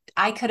 but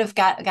I could have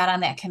got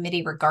on that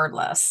committee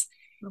regardless.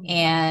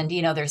 And,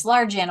 there's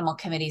large animal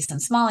committees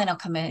and small animal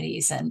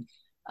committees and,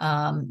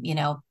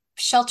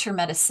 shelter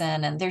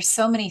medicine. And there's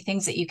so many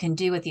things that you can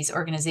do with these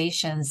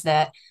organizations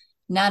that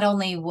not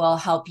only will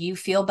help you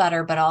feel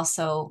better, but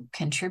also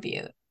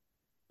contribute.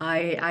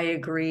 I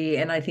agree.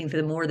 And I think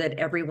the more that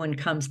everyone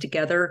comes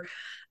together,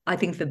 I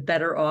think the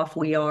better off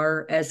we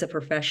are as a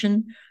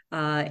profession,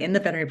 in the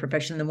veterinary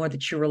profession, the more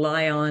that you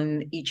rely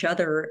on each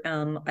other.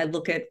 I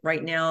look at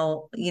right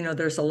now,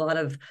 there's a lot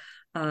of,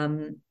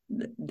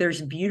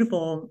 there's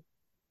beautiful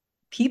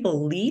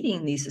people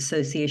leading these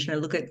associations. I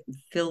look at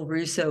Phil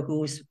Russo,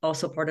 who's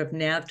also part of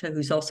NAVTA,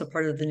 who's also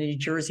part of the New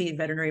Jersey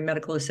Veterinary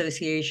Medical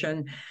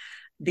Association.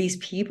 These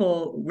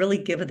people really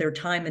give it their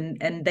time,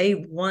 and they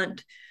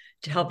want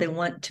to help. They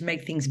want to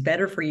make things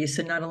better for you.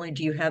 So not only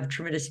do you have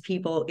tremendous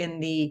people in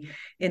the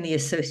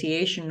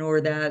association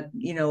or that,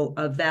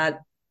 of that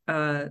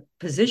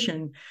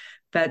position,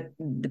 but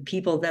the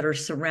people that are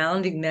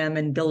surrounding them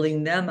and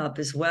building them up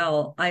as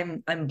well.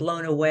 I'm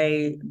blown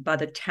away by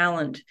the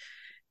talent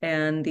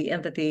and the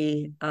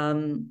empathy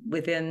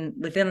within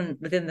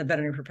the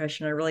veterinary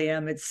profession. I really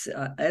am. It's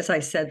as I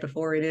said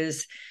before, it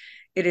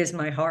is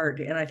my heart,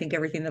 and I think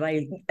everything that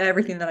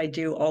I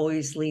do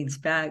always leads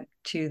back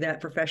to that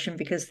profession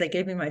because they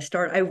gave me my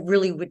start. I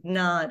really would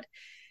not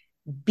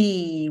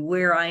be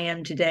where I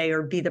am today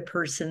or be the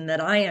person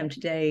that I am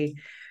today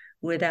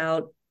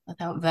without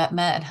Vet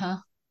Med, huh?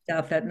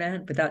 Without vet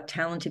med, without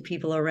talented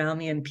people around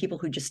me and people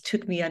who just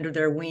took me under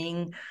their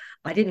wing.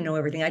 I didn't know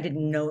everything. I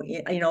didn't know,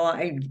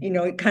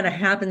 it kind of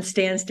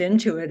happenstanced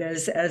into it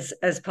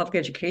as public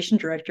education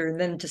director, and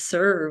then to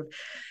serve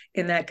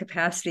in that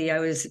capacity. I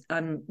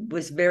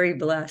was very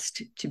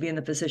blessed to be in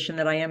the position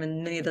that I am,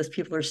 and many of those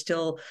people are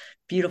still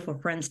beautiful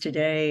friends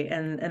today,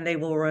 and they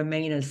will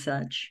remain as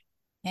such.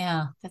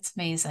 Yeah, that's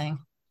amazing.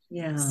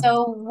 Yeah.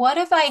 So what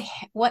have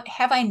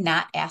I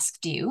not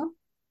asked you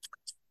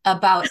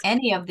about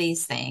any of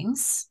these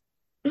things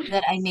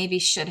that I maybe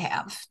should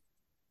have?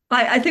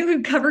 I think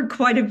we've covered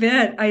quite a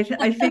bit. I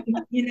think,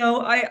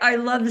 I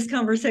love this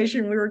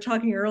conversation. We were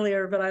talking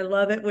earlier, but I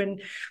love it when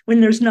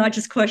there's not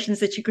just questions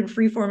that you can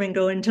freeform and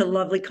go into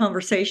lovely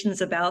conversations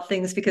about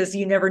things, because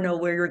you never know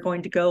where you're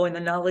going to go, and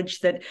the knowledge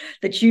that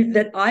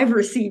I've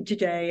received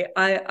today.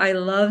 I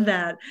love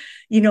that.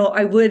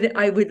 I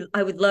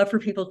would love for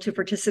people to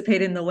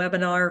participate in the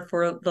webinar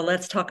for the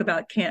Let's Talk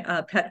About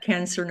Pet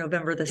Cancer,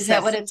 November the 6th. Is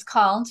that what it's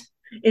called?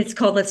 It's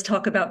called Let's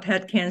Talk About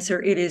Pet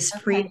Cancer. It is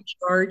free of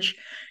charge.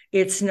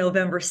 It's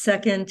November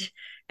 2nd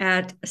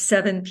at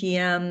 7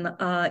 p.m.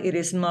 It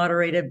is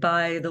moderated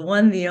by the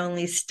one, the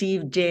only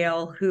Steve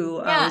Dale,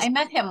 who I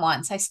met him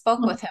once. I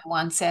spoke with him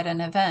once at an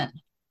event.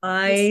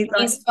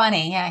 He's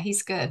funny. Yeah,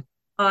 he's good.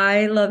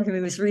 I love him. He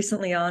was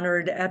recently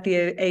honored at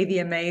the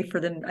AVMA for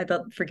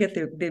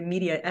the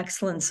Media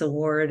Excellence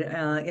Award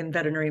in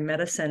veterinary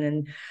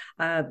medicine,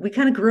 and we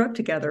kind of grew up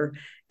together.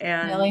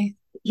 And really?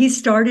 He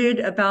started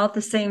about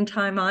the same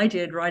time I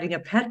did, writing a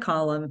pet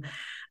column.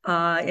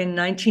 In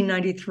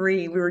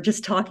 1993. We were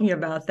just talking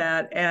about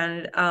that,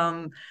 and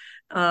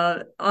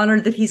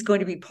honored that he's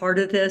going to be part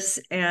of this,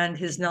 and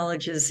his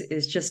knowledge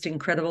is just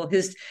incredible.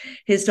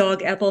 His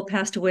dog Ethel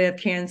passed away of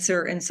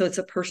cancer, and so it's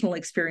a personal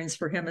experience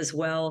for him as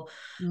well.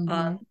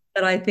 Mm-hmm.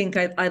 But I think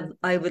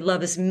I would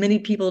love as many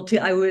people to.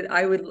 I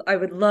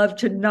would love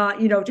to not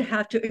to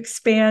have to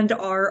expand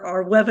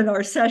our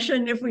webinar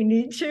session if we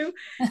need to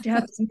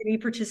have as many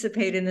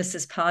participate in this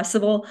as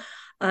possible.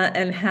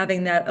 And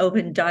having that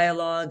open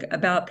dialogue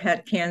about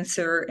pet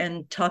cancer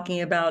and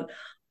talking about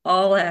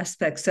all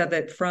aspects of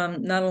it,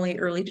 from not only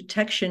early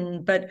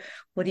detection, but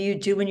what do you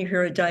do when you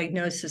hear a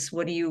diagnosis?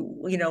 What are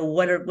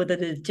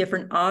the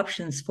different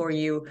options for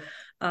you?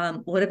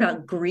 What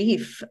about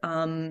grief?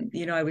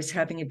 I was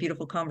having a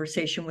beautiful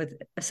conversation with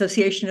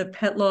Association of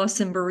Pet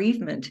Loss and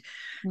Bereavement.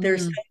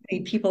 There's so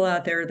many people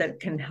out there that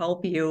can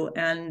help you.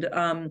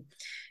 And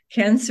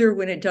cancer,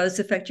 when it does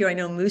affect you, I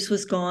know Moose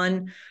was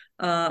gone.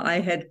 I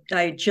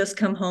had just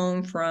come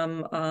home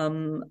from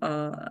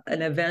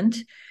an event,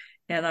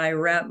 and I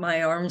wrapped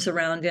my arms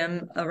around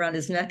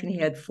his neck, and he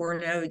had 4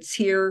 notes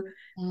here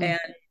and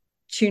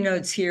 2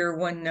 notes here,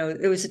 1 note.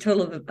 It was a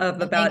total of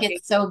about. I think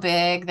it's so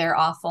big. They're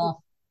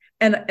awful.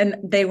 And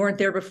they weren't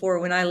there before.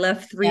 When I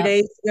left 3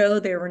 days ago,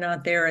 they were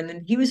not there. And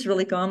then he was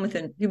gone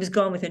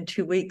within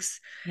 2 weeks.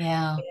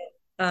 Yeah.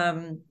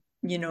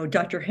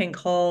 Dr. Hank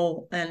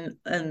Hall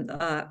and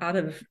out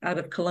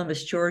of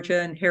Columbus, Georgia,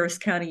 and Harris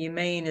County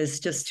Humane is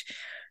just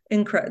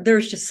incredible.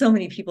 There's just so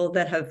many people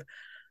that have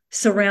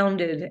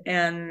surrounded,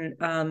 and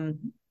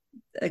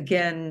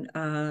again,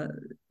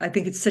 I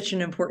think it's such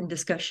an important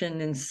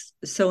discussion, and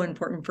so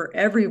important for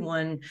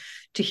everyone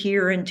to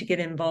hear and to get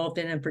involved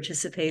in and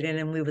participate in.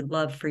 And we would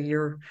love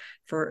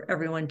for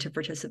everyone to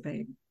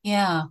participate.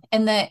 Yeah,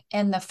 and the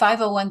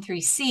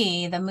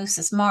 501(c), the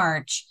Moose's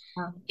March,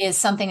 is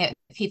something that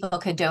people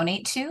could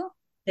donate to.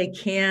 They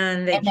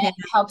can. It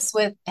helps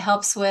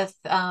with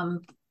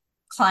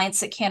clients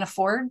that can't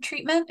afford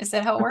treatment. Is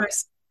that how it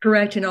works?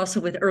 Correct. And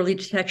also with early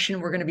detection,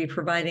 we're going to be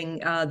providing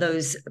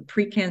those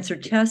pre-cancer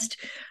tests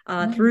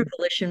through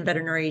Volition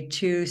Veterinary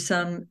to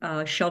some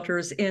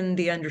shelters in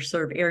the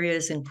underserved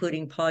areas,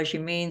 including Paws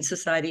Humane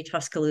Society,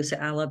 Tuscaloosa,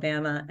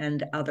 Alabama,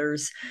 and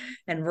others,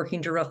 and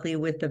working directly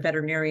with the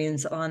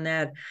veterinarians on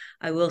that.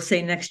 I will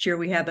say next year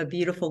we have a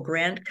beautiful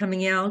grant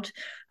coming out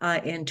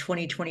in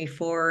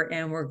 2024,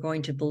 and we're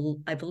going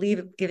to, I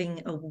believe,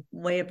 giving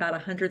away about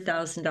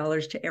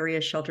 $100,000 to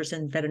area shelters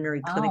and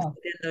veterinary clinics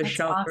within those that's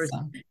shelters.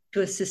 awesome. To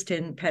assist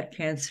in pet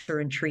cancer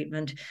and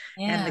treatment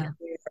and the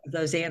care of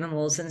those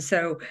animals. And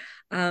so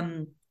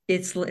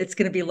it's going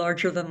to be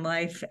larger than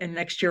life. And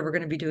next year we're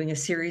going to be doing a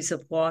series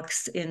of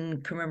walks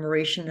in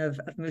commemoration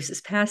of Moose's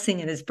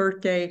passing and his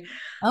birthday.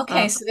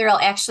 Okay, so there'll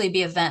actually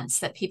be events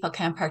that people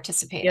can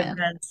participate in.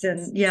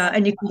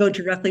 And you can go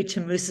directly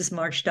to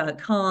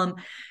moosesmarch.com.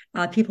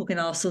 People can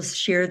also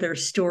share their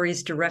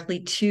stories directly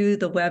to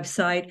the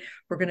website.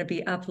 We're going to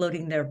be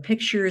uploading their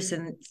pictures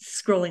and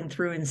scrolling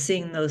through and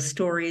seeing those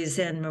stories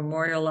and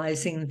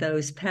memorializing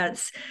those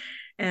pets.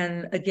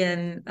 And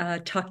again,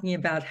 talking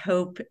about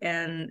hope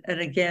and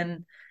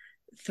again,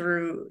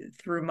 through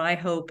my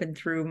hope and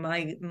through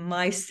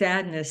my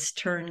sadness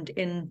turned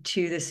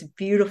into this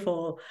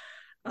beautiful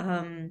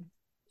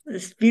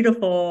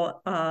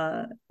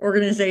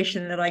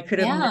organization that I could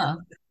have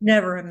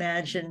never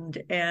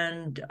imagined.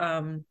 And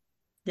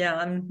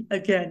I'm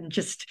again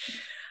just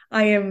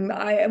when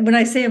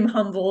I say I'm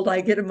humbled,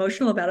 I get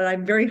emotional about it.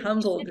 I'm very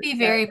humbled. You should be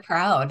very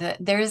proud.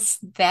 It's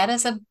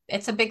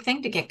a big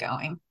thing to get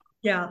going.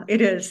 Yeah,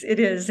 it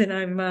is. And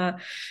I'm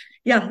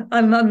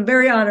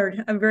very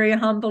honored. I'm very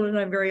humbled, and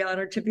I'm very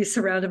honored to be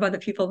surrounded by the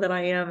people that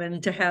I am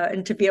and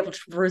to be able to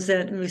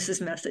present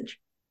Moose's message.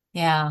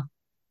 Yeah.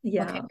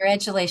 Yeah. Well,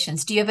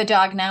 congratulations. Do you have a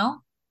dog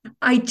now?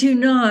 I do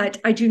not.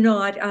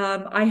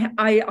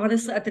 I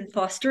honestly, I've been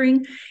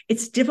fostering.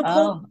 It's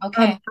difficult. Oh,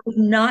 okay. I've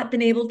not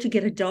been able to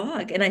get a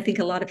dog. And I think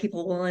a lot of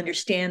people will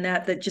understand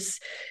that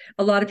just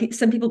a lot of people,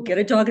 some people get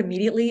a dog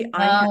immediately.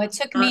 It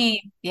took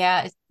me,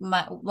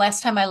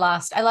 last time I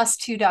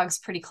lost two dogs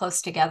pretty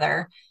close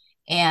together.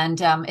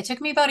 And it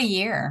took me about a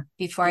year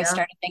before I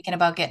started thinking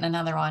about getting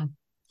another one.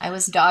 I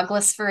was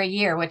dogless for a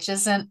year, which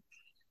isn't,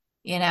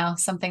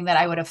 something that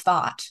I would have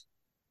thought.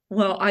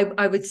 Well,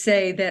 I would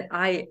say that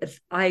I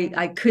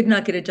could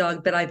not get a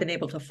dog, but I've been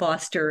able to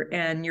foster,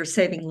 and you're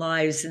saving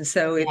lives. And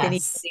so if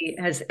anybody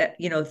has,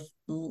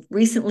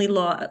 recently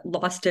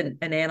lost an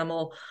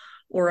animal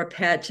or a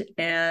pet,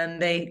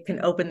 and they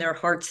can open their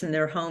hearts and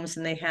their homes,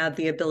 and they have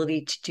the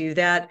ability to do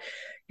that,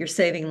 you're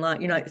saving life.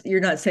 You're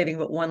not saving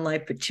but one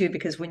life, but two,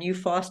 because when you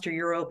foster,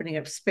 you're opening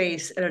up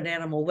space at an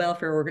animal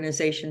welfare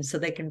organization so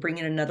they can bring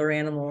in another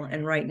animal.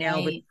 And right now,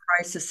 with the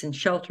crisis in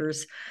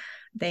shelters,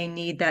 they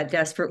need that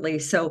desperately.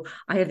 So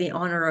I have the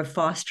honor of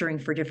fostering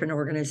for different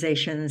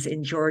organizations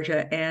in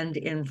Georgia and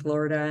in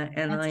Florida.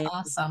 And that's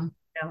awesome.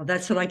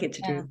 That's what I get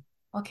to do.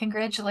 Well,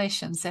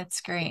 congratulations. That's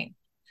great.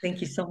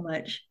 Thank you so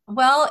much.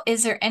 Well,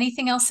 is there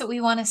anything else that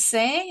we want to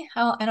say?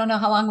 I don't know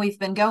how long we've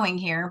been going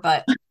here,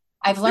 but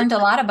I've learned a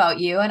lot about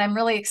you, and I'm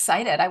really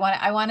excited. I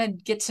want to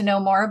get to know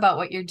more about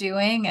what you're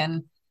doing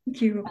and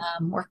thank you.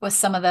 Work with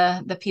some of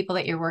the people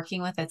that you're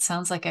working with. It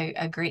sounds like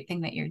a great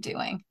thing that you're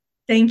doing.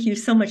 Thank you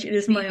so much. It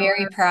is my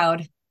very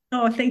proud.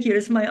 Oh, thank you.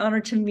 It's my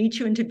honor to meet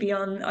you and to be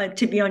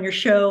on your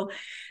show.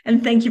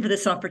 And thank you for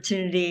this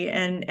opportunity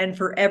and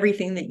for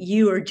everything that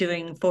you are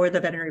doing for the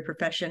veterinary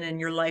profession and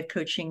your life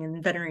coaching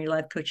and veterinary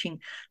life coaching.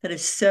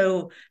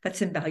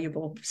 That's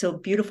invaluable. So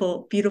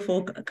beautiful,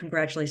 beautiful.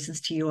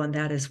 Congratulations to you on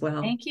that as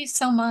well. Thank you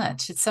so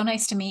much. It's so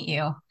nice to meet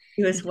you.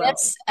 You as well.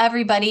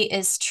 Everybody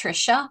is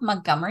Tricia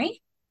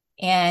Montgomery,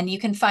 and you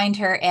can find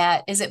her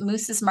at, is it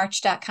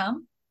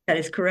moosesmarch.com? That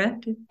is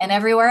correct. And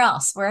everywhere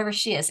else, wherever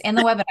she is, and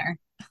the webinar.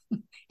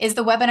 Is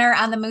the webinar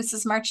on the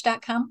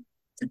moosesmarch.com?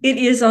 It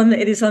is on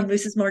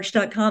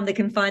moosesmarch.com. They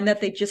can find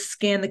that. They just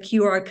scan the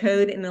QR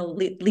code and it'll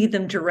lead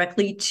them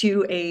directly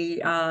to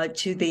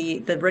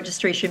the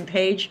registration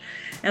page.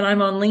 And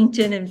I'm on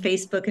LinkedIn and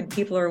Facebook, and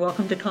people are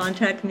welcome to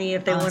contact me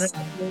if they want to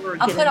know more.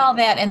 I'll put all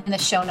that in the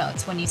show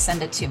notes when you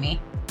send it to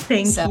me.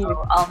 Thank you.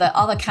 All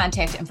the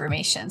contact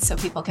information so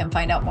people can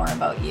find out more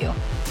about you.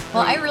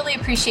 Well, I really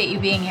appreciate you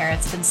being here.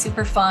 It's been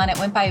super fun. It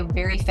went by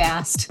very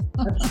fast,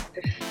 but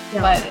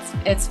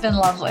it's been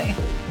lovely.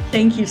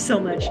 Thank you so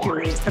much,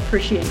 Julie.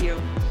 Appreciate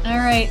you. All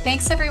right.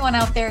 Thanks, everyone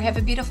out there. Have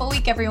a beautiful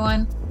week,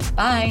 everyone.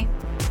 Bye.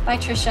 Bye,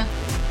 Tricia.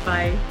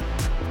 Bye.